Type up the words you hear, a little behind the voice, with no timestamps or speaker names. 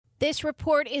This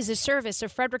report is a service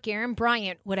of Frederick Air and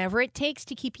Bryant. Whatever it takes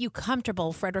to keep you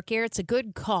comfortable, Frederick Air, it's a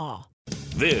good call.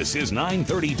 This is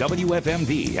 930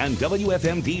 WFMD and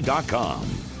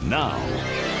WFMD.com. Now,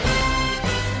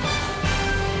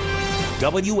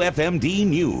 WFMD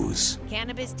News.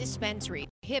 Cannabis dispensary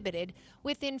prohibited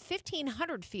within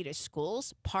 1,500 feet of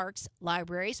schools, parks,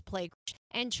 libraries, playgrounds,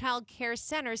 and child care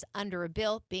centers under a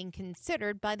bill being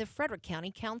considered by the Frederick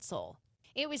County Council.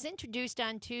 It was introduced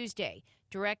on Tuesday.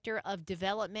 Director of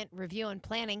Development Review and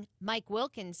Planning, Mike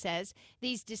Wilkins, says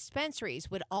these dispensaries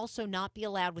would also not be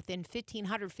allowed within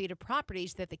 1,500 feet of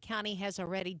properties that the county has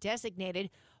already designated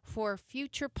for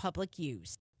future public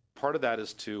use. Part of that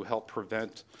is to help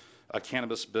prevent a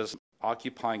cannabis business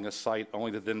occupying a site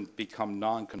only to then become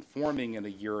non-conforming in a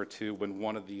year or two when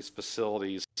one of these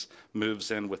facilities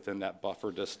moves in within that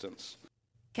buffer distance.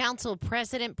 Council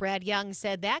President Brad Young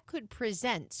said that could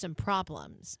present some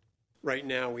problems. Right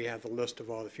now, we have the list of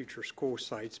all the future school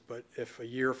sites, but if a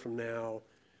year from now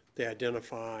they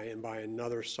identify and buy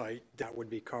another site, that would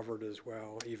be covered as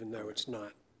well, even though it's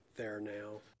not there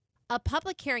now. A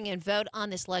public hearing and vote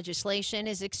on this legislation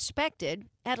is expected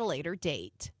at a later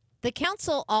date. The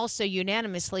council also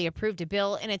unanimously approved a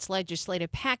bill in its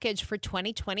legislative package for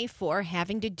 2024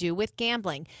 having to do with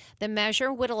gambling. The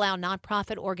measure would allow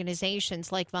nonprofit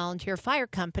organizations like volunteer fire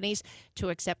companies to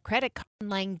accept credit card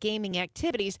online gaming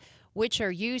activities, which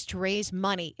are used to raise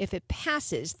money. If it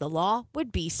passes, the law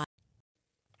would be signed.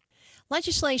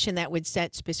 Legislation that would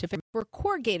set specific for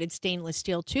corrugated stainless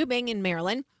steel tubing in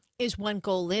Maryland is one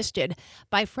goal listed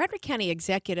by Frederick County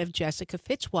Executive Jessica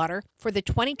Fitzwater for the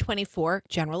 2024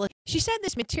 general. She said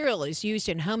this material is used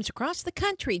in homes across the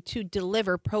country to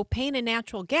deliver propane and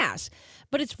natural gas,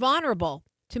 but it's vulnerable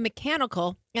to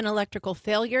mechanical and electrical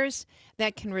failures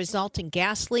that can result in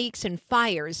gas leaks and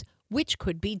fires, which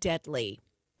could be deadly.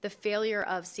 The failure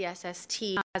of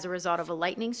CSST as a result of a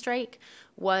lightning strike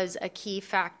was a key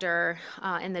factor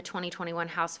in the 2021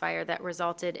 house fire that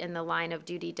resulted in the line of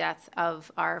duty death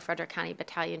of our Frederick County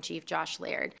Battalion Chief Josh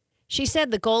Laird. She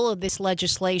said the goal of this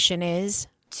legislation is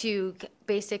to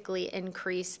basically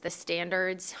increase the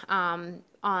standards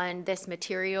on this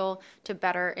material to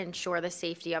better ensure the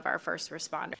safety of our first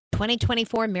responders.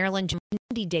 2024 Maryland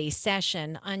Monday Day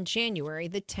session on January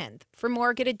the 10th. For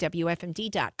more, get at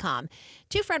WFMD.com.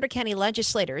 Two Frederick County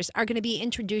legislators are going to be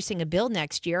introducing a bill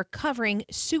next year covering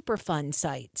Superfund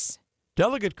sites.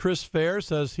 Delegate Chris Fair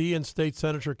says he and State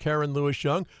Senator Karen Lewis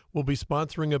Young will be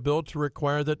sponsoring a bill to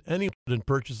require that anyone in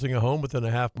purchasing a home within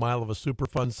a half mile of a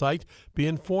Superfund site be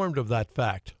informed of that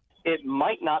fact. It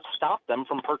might not stop them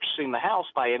from purchasing the house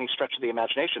by any stretch of the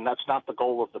imagination. That's not the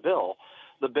goal of the bill.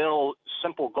 The bill's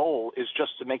simple goal is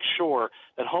just to make sure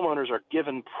that homeowners are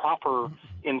given proper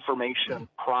information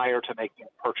prior to making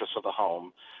a purchase of a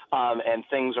home, and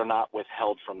things are not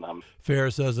withheld from them. Fair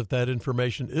says if that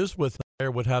information is withheld,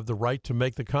 would have the right to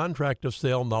make the contract of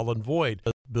sale null and void.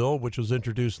 The bill, which was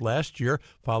introduced last year,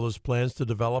 follows plans to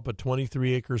develop a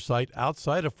 23-acre site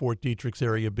outside of Fort Detrick's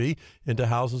Area B into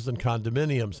houses and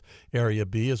condominiums. Area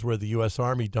B is where the U.S.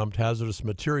 Army dumped hazardous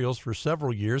materials for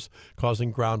several years,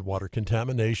 causing groundwater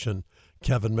contamination.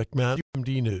 Kevin McMahon,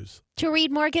 WFMD News. To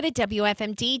read more, get at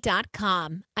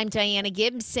WFMD.com. I'm Diana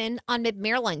Gibson on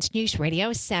Mid-Maryland's News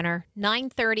Radio Center,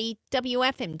 930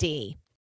 WFMD.